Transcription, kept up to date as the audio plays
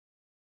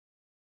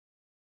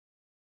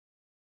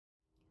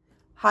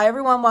Hi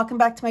everyone, welcome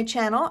back to my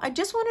channel. I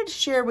just wanted to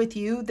share with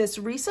you this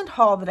recent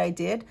haul that I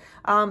did.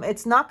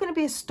 It's not going to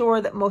be a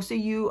store that most of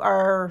you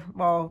are,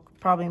 well,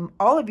 probably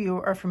all of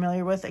you are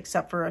familiar with,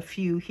 except for a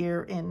few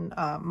here in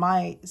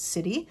my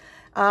city.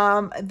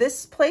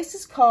 This place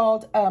is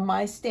called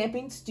My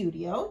Stamping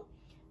Studio.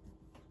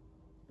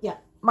 Yeah,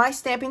 My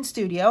Stamping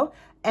Studio.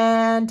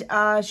 And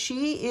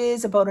she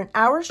is about an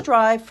hour's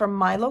drive from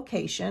my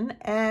location.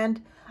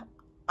 And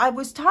I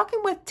was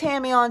talking with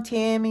Tammy on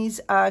Tammy's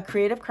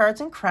Creative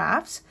Cards and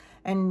Crafts.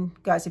 And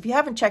guys, if you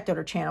haven't checked out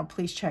her channel,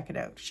 please check it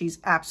out. She's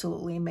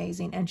absolutely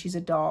amazing and she's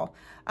a doll.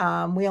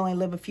 We only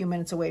live a few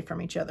minutes away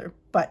from each other.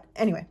 But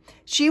anyway,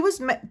 she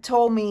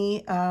told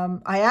me,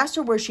 I asked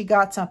her where she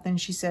got something.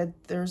 She said,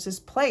 there's this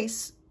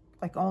place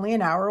like only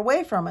an hour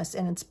away from us.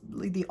 And it's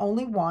the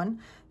only one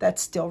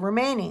that's still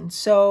remaining.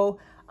 So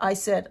I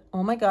said,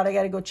 oh my God, I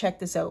got to go check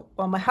this out.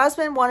 Well, my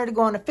husband wanted to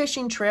go on a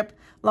fishing trip.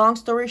 Long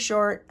story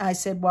short, I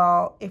said,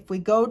 well, if we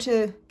go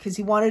to, because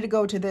he wanted to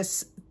go to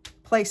this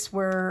place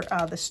where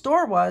the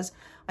store was,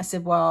 I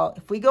said, well,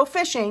 if we go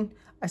fishing,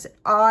 I said,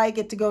 I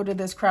get to go to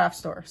this craft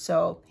store.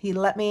 So he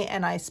let me,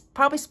 and I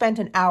probably spent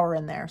an hour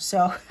in there.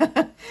 So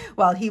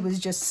while he was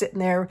just sitting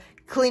there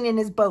cleaning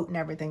his boat and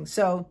everything.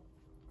 So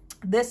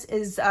this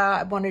is,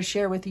 I wanted to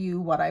share with you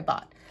what I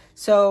bought.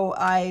 So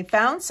I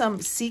found some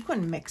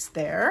sequin mix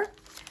there.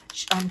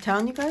 I'm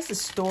telling you guys, the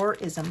store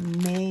is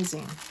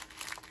amazing.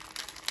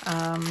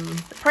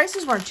 The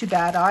prices weren't too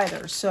bad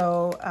either.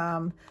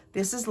 So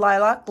this is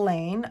Lilac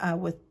Lane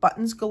with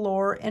buttons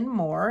galore and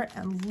more.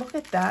 And look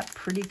at that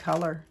pretty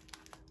color.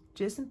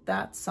 Isn't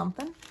that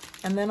something?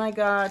 And then I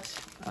got,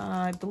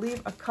 I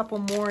believe, a couple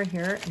more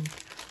here. And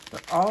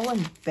they're all in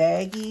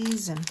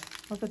baggies. And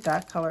look at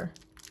that color.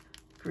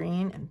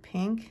 Green and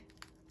pink.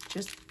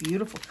 Just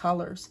beautiful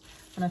colors.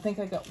 And I think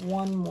I got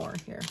one more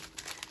here.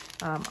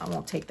 I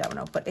won't take that one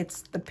out, but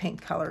it's the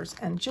pink colors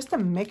and just a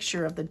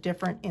mixture of the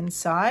different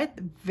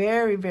inside.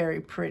 Very,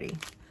 very pretty.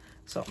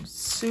 So I'm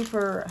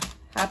super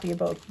happy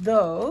about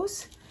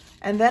those.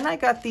 And then I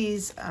got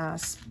these, I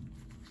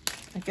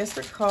guess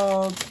they're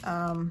called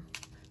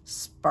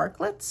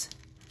sparklets,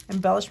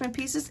 embellishment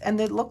pieces, and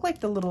they look like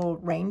the little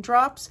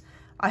raindrops.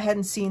 I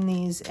hadn't seen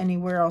these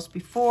anywhere else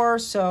before,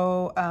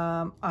 so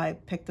I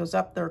picked those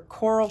up. They're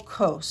Coral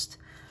Coast.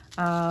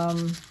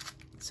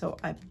 So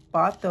I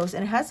bought those,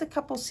 and it has a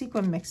couple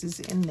sequin mixes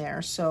in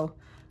there, so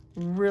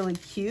really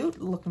cute.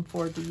 Looking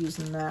forward to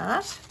using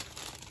that.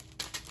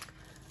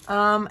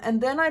 And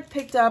then I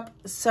picked up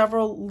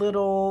several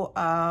little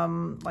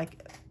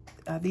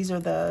these are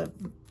the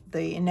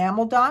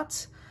enamel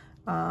dots.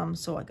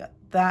 So I got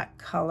that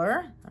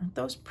color. Aren't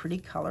those pretty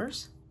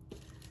colors?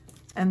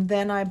 And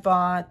then I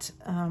bought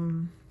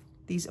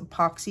these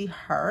epoxy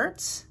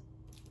hearts,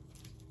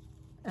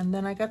 and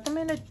then I got them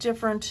in a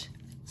different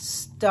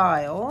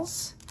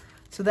styles.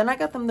 So then I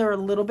got them, they're a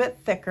little bit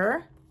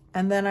thicker,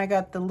 and then I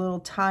got the little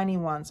tiny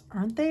ones.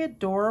 Aren't they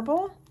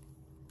adorable?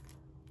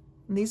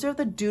 And these are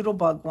the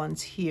Doodlebug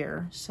ones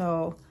here.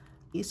 So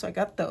I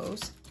got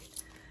those.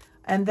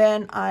 And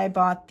then I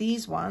bought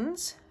these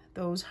ones,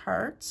 those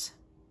hearts.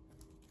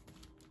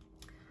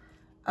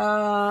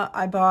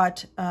 I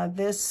bought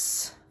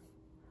this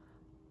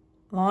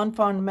Lawn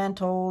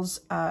Fundamentals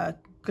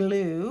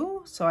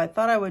glue. So I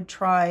thought I would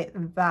try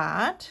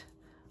that.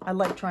 I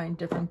like trying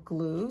different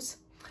glues.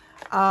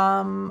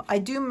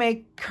 I do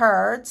make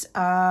cards,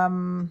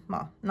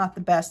 well, not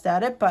the best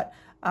at it, but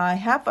I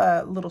have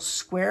a little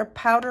square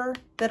powder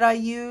that I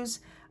use,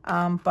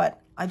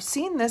 but I've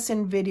seen this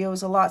in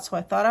videos a lot, so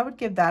I thought I would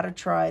give that a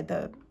try.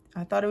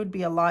 I thought it would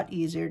be a lot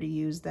easier to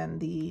use than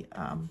the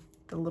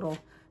little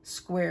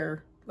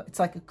square, it's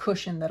like a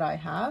cushion that I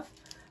have.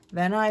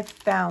 Then I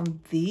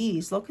found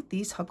these. Look at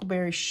these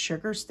Huckleberry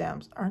Sugar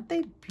Stems. Aren't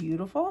they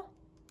beautiful?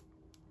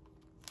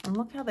 And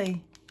look how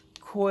they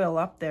coil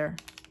up there.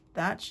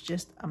 That's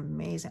just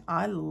amazing.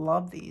 I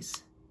love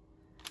these.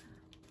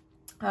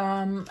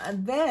 And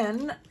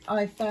then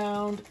I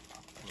found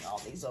all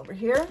these over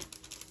here.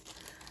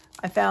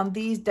 I found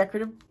these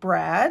decorative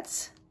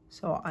brads.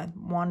 So I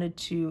wanted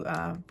to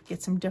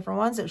get some different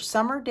ones. There's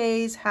Summer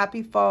Days,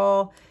 Happy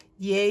Fall,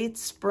 Yay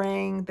It's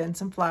Spring, then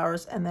some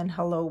flowers, and then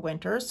Hello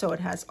Winter. So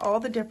it has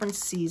all the different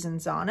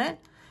seasons on it.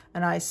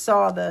 And I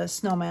saw the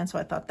snowman, so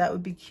I thought that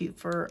would be cute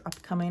for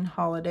upcoming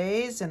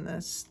holidays. And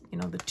this, you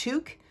know, the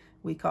toque.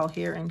 We call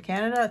here in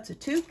Canada, it's a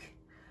toque.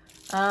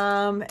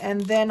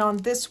 And then on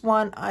this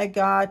one, I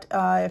got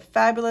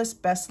Fabulous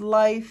Best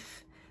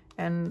Life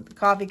and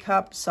Coffee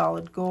Cup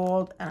Solid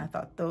Gold. And I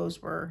thought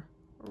those were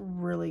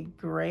really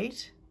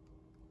great.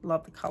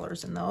 Love the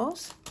colors in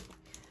those.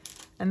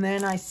 And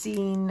then I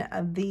seen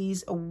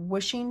these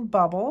Wishing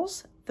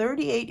Bubbles,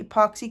 38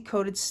 epoxy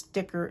coated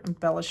sticker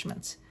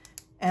embellishments.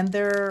 And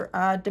they're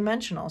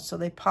dimensional, so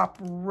they pop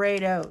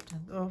right out.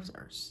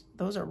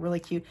 Those are really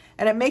cute.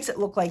 And it makes it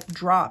look like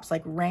drops,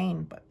 like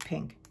rain, but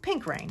pink.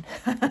 Pink rain.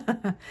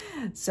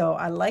 So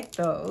I like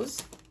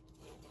those.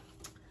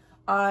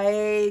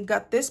 I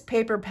got this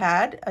paper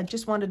pad. I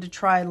just wanted to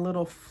try a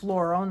little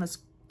floral on this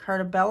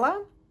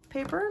Cartabella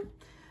paper.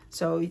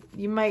 So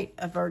you might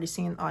have already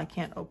seen, oh, I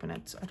can't open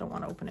it, so I don't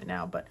want to open it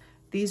now, but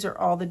these are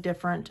all the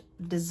different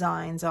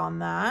designs on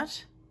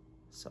that.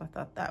 So I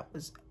thought that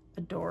was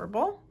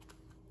adorable.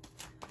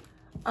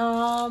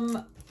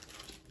 Then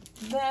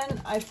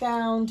I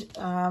found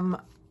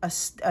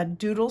a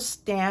doodle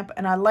stamp,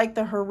 and I like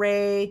the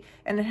hooray,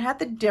 and it had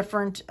the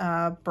different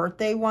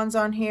birthday ones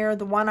on here.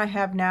 The one I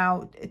have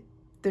now,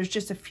 there's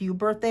just a few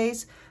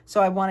birthdays,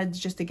 so I wanted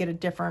just to get a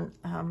different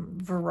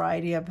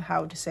variety of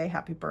how to say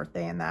happy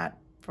birthday and that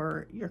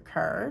for your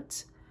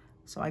cards.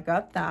 So I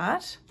got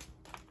that.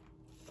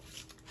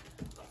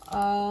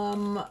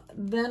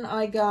 Then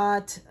I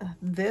got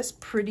this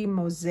pretty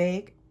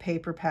mosaic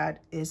paper pad.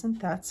 Isn't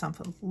that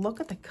something? Look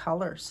at the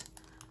colors.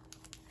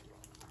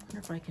 I wonder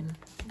if I can,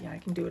 yeah, I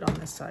can do it on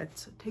this side.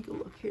 So take a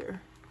look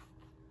here.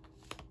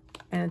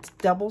 And it's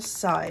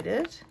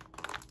double-sided.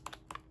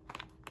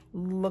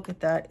 Look at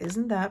that.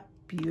 Isn't that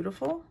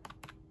beautiful?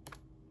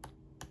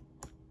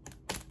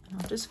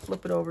 I'll just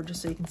flip it over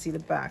just so you can see the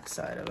back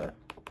side of it.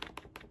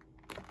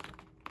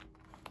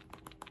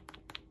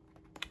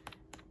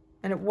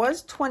 And it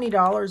was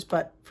 $20,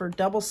 but for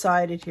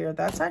double-sided here,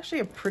 that's actually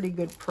a pretty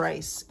good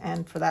price,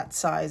 and for that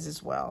size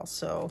as well.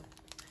 So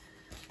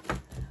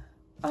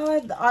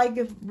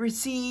I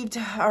received,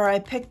 or I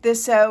picked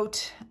this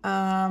out,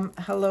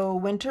 Hello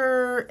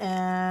Winter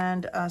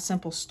and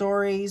Simple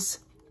Stories.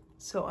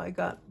 So I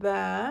got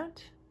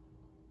that.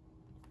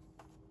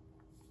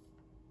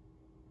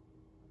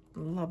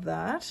 Love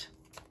that.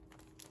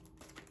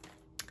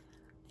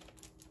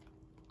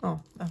 Oh,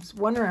 I was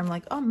wondering, I'm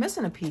like, oh, I'm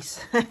missing a piece.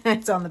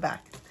 It's on the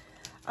back.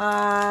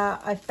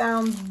 I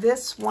found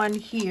this one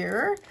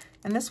here,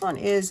 and this one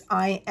is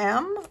I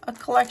Am a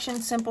Collection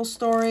Simple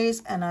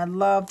Stories, and I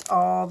loved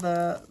all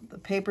the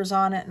papers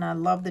on it, and I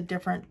love the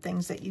different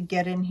things that you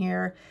get in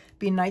here.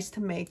 Be nice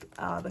to make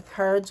the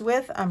cards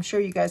with. I'm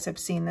sure you guys have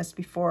seen this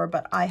before,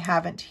 but I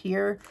haven't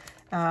here.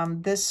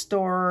 This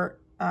store,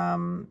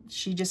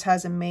 she just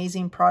has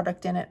amazing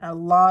product in it. A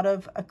lot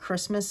of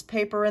Christmas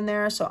paper in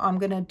there. So I'm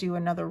going to do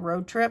another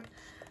road trip.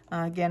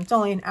 Again, it's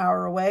only an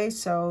hour away,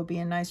 so it'll be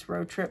a nice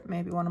road trip.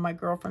 Maybe one of my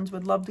girlfriends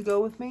would love to go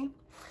with me.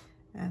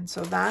 And so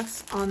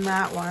that's on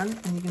that one.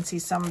 And you can see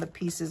some of the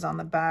pieces on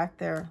the back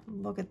there.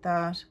 Look at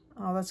that.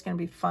 Oh, that's going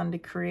to be fun to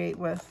create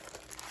with.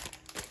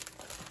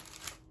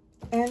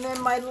 And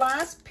then my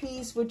last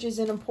piece, which is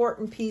an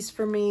important piece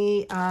for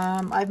me,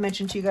 I've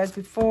mentioned to you guys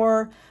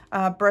before,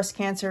 breast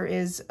cancer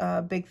is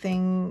a big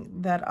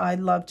thing that I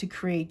love to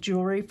create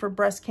jewelry for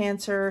breast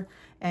cancer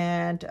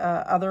and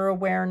other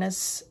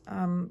awareness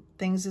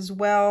things as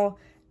well.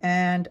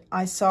 And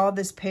I saw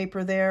this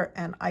paper there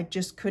and I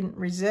just couldn't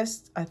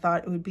resist. I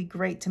thought it would be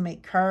great to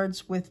make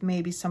cards with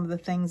maybe some of the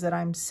things that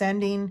I'm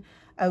sending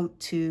out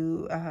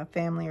to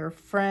family or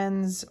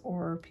friends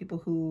or people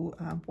who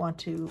want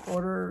to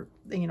order,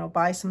 you know,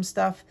 buy some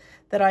stuff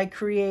that I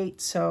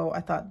create. So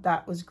I thought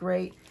that was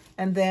great.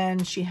 And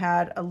then she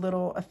had a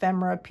little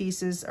ephemera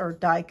pieces or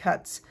die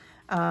cuts.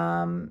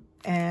 That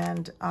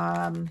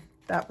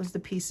was the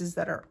pieces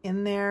that are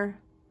in there.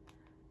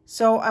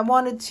 So I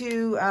wanted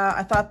to,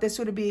 I thought this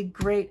would be a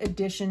great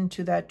addition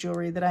to that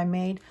jewelry that I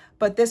made.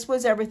 But this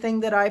was everything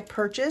that I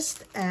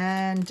purchased.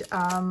 And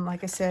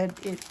like I said,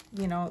 it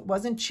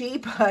wasn't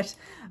cheap, but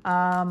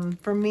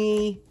for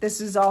me,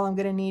 this is all I'm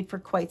going to need for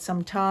quite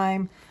some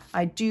time.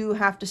 I do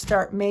have to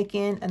start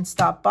making and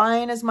stop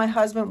buying, as my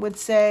husband would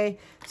say.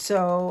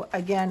 So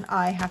again,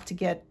 I have to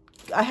get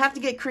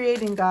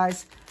creating,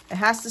 guys. It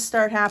has to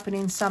start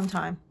happening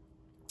sometime.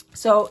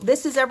 So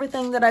this is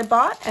everything that I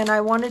bought and I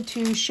wanted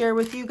to share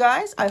with you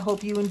guys. I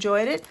hope you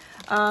enjoyed it.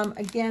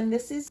 Again,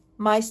 this is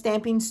my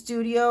stamping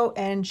studio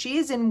and she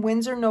is in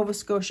Windsor, Nova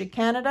Scotia,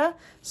 Canada.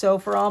 So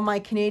for all my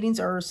Canadians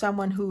or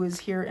someone who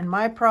is here in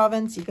my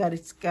province, you got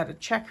to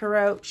check her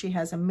out. She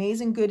has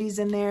amazing goodies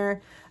in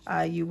there.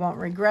 You won't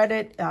regret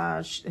it.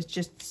 It's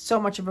just so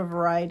much of a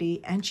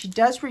variety, and she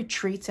does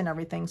retreats and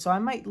everything. So I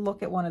might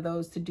look at one of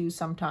those to do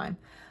sometime.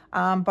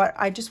 But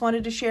I just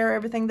wanted to share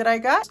everything that I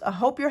got. I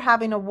hope you're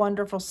having a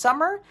wonderful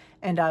summer,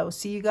 and I will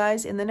see you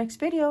guys in the next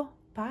video.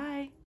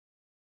 Bye.